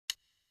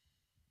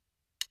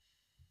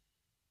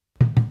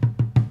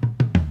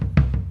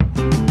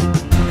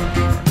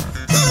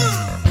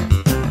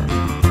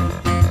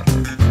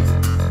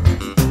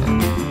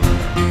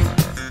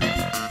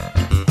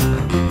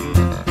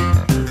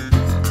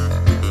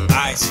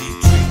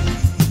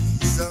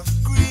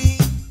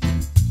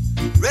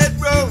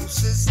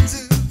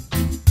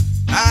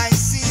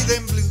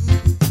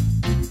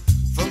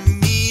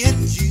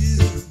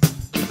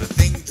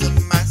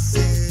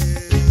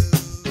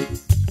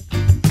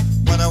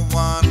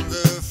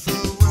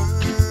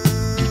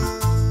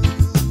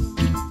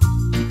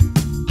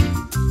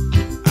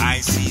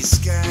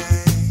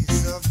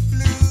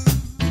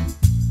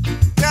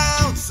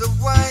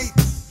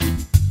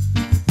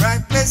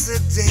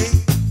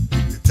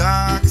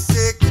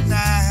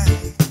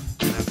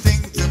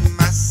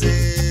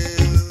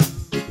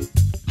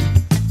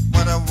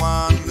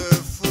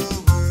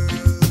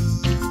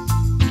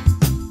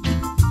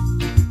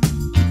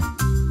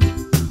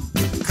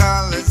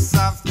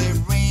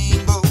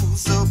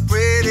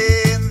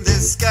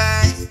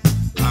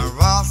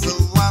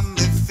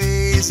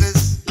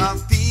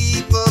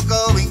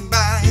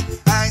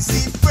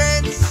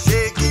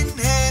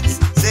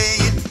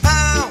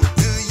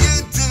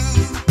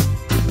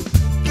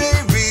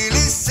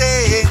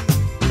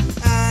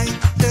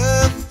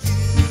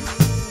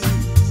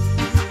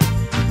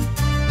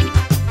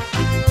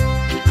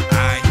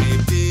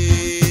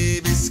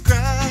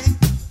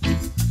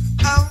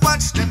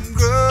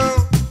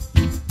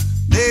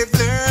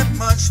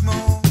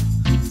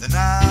than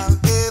I'll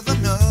ever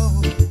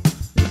know.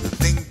 I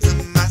think to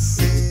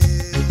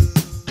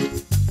myself,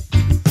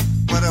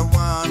 what a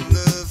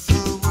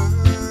wonderful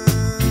world.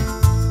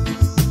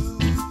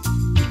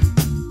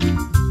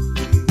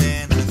 And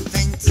then I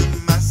think to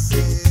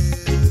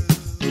myself,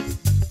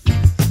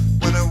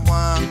 what a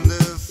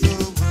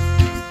wonderful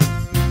world.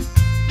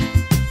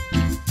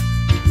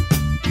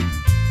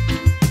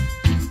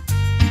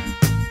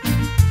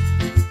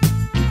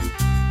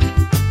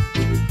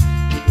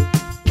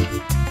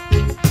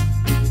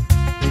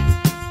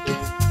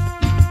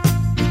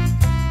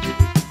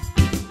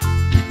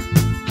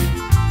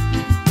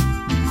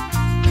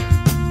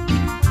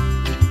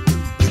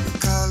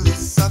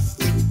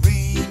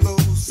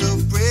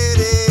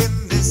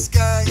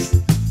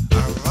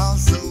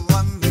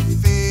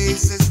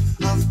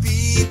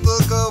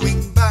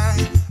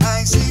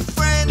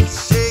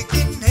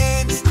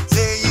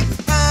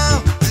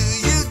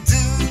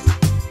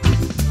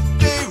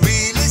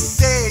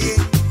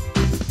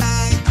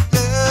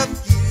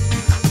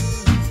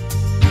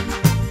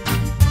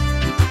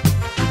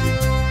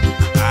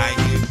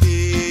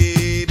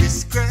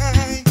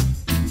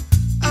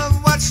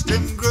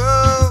 Them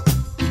grow,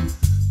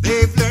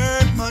 they've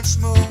learned much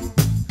more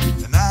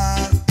than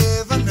I'll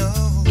ever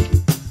know.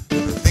 I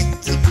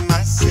think to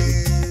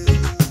myself,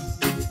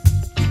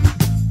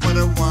 what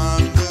a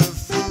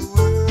wonderful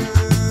world.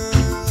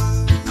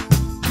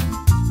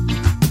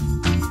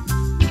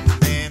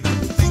 Then I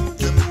think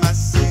to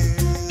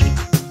myself,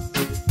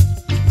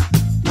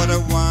 what a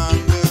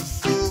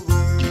wonderful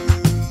world.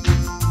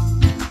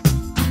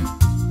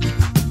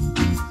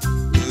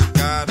 You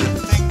gotta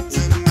think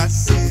to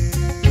myself,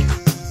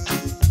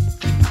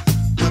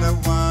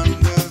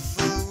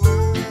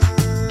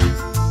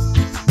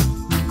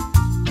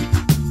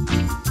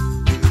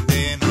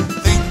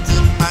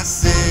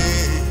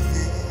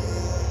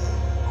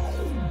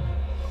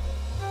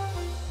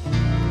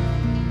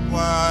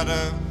 what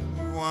a